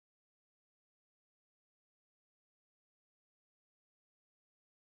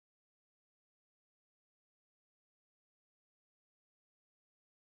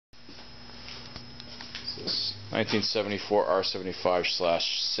1974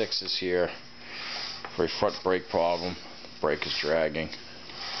 R75/6 is here for a front brake problem. Brake is dragging.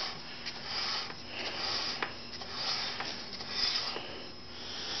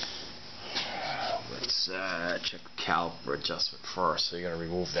 Let's check the caliper adjustment first. So you're going to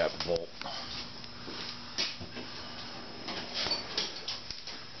remove that bolt.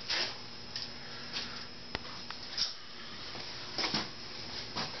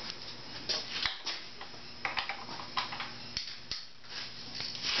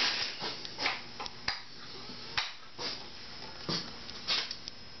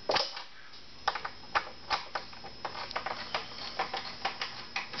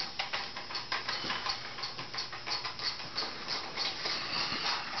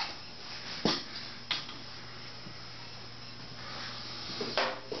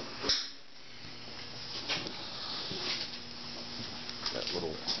 That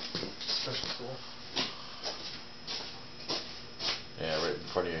little special tool. Yeah, right in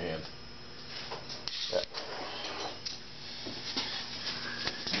front of your hand. Yeah.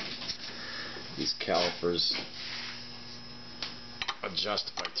 These calipers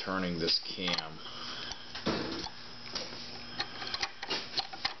adjust by turning this cam.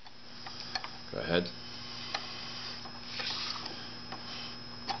 Go ahead.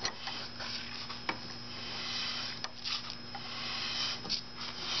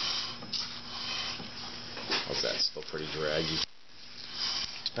 How's that? Still pretty draggy.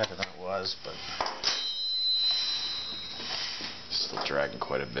 It's better than it was, but still dragging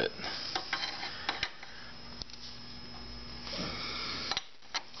quite a bit.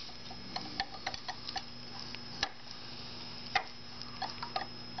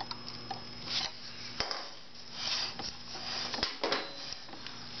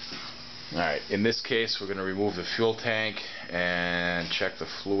 Alright, in this case we're going to remove the fuel tank and check the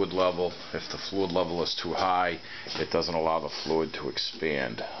fluid level. If the fluid level is too high, it doesn't allow the fluid to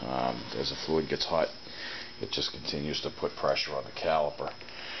expand. As the fluid gets hot, it just continues to put pressure on the caliper.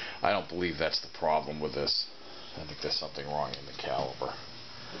 I don't believe that's the problem with this. I think there's something wrong in the caliper.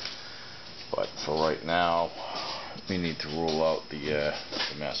 But for right now, we need to rule out the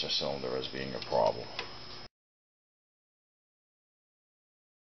master cylinder as being a problem.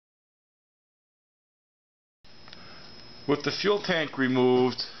 With the fuel tank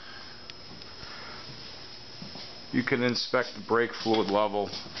removed, you can inspect the brake fluid level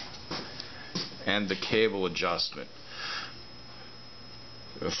and the cable adjustment.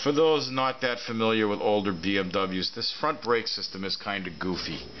 For those not that familiar with older BMWs, this front brake system is kind of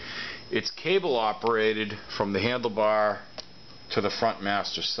goofy. It's cable operated from the handlebar to the front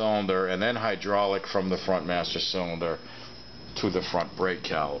master cylinder, and then hydraulic from the front master cylinder to the front brake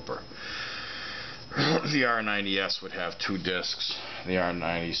caliper. The R90S would have 2 discs. The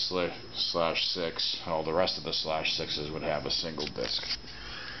R90/6, all the rest of the /6s would have a single disc.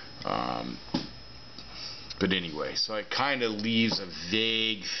 But anyway, so it kind of leaves a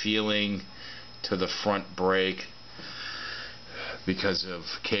vague feeling to the front brake because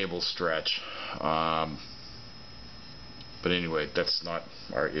of cable stretch. But anyway, that's not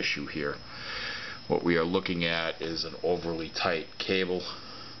our issue here. What we are looking at is an overly tight cable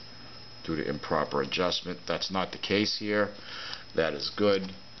due to improper adjustment. That's not the case here. That is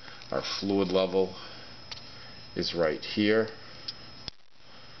good. Our fluid level is right here.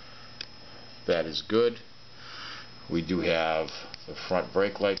 That is good. We do have the front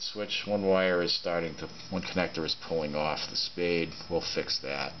brake light switch. One wire is starting to, one connector is pulling off the spade. We'll fix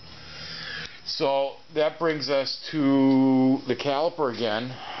that. So that brings us to the caliper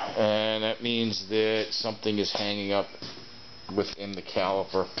again, and that means that something is hanging up within the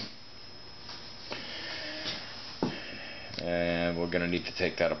caliper. And we're going to need to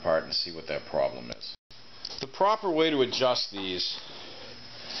take that apart and see what that problem is. The proper way to adjust these: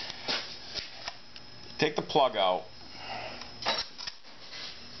 take the plug out,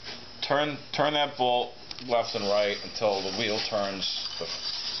 turn that bolt left and right until the wheel turns the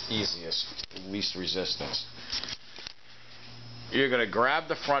easiest, least resistance. You're going to grab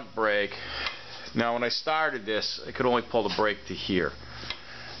the front brake. Now when I started this, I could only pull the brake to here.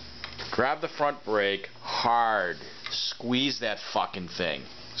 Grab the front brake hard. Squeeze that fucking thing.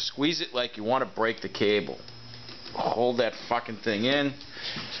 Squeeze it like you want to break the cable. Hold that fucking thing in.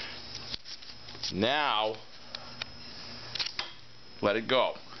 Now, let it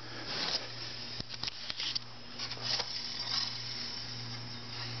go.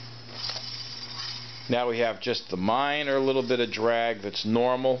 Now we have just the minor little bit of drag that's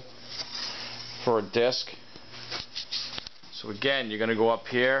normal for a disc. So again, you're going to go up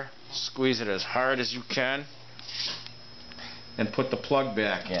here, squeeze it as hard as you can, and put the plug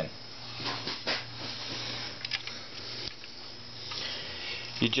back in.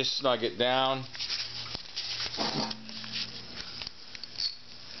 You just snug it down.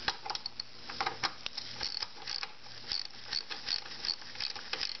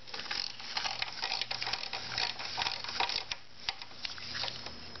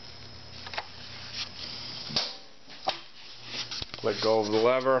 Let go of the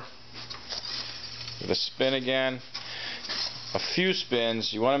lever. Give it a spin again. A few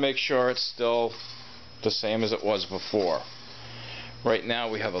spins. You want to make sure it's still the same as it was before. Right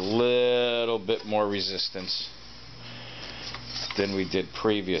now we have a little bit more resistance than we did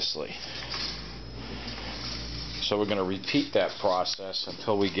previously. So we're going to repeat that process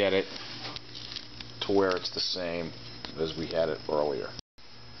until we get it to where it's the same as we had it earlier.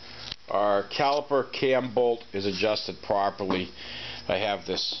 Our caliper cam bolt is adjusted properly. I have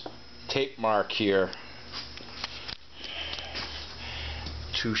this tape mark here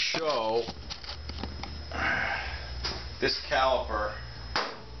to show this caliper.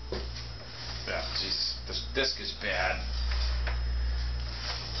 Yeah, geez, this disc is bad.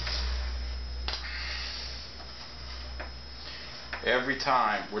 Every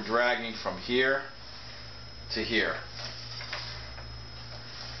time we're dragging from here to here.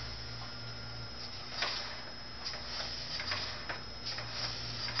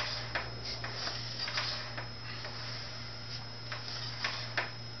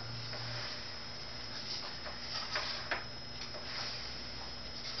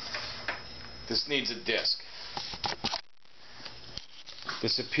 This needs a disc.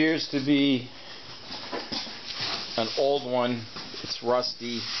 This appears to be an old one. It's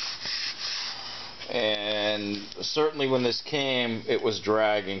rusty, and certainly when this came it was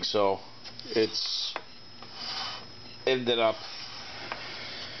dragging, so it's ended up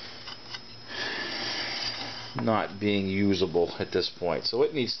not being usable at this point, so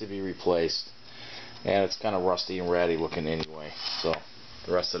it needs to be replaced, and it's kind of rusty and ratty looking anyway. So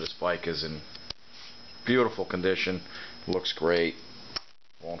the rest of this bike is in beautiful condition, looks great,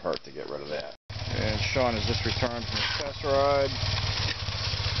 won't hurt to get rid of that. And Sean has just returned from his test ride.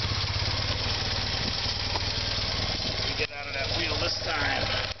 We get out of that wheel this time.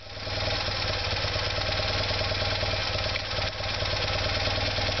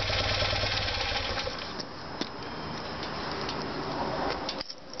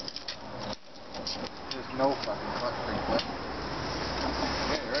 There's no fucking clutch ring clip.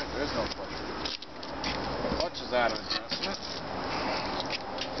 Yeah, you're right, there is no clutch ring. The clutch is out of adjustment.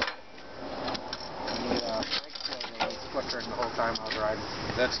 Clutch ring the whole time I was riding.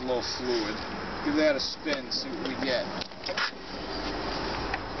 That's low fluid. Give that a spin, see what we get.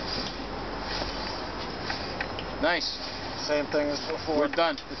 Nice. Same thing as before. We're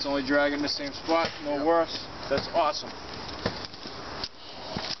done. It's only dragging the same spot, no worse. That's awesome.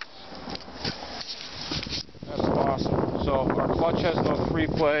 That's awesome. So our clutch has no free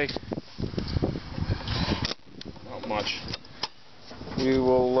play. Not much. We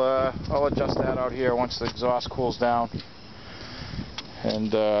will, I'll adjust that out here once the exhaust cools down.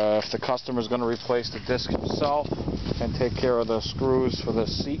 And if the customer is going to replace the disc himself and take care of the screws for the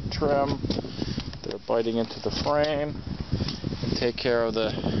seat trim, they're biting into the frame, and take care of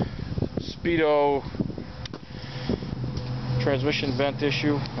the speedo transmission vent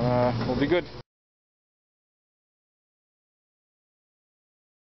issue, we'll be good.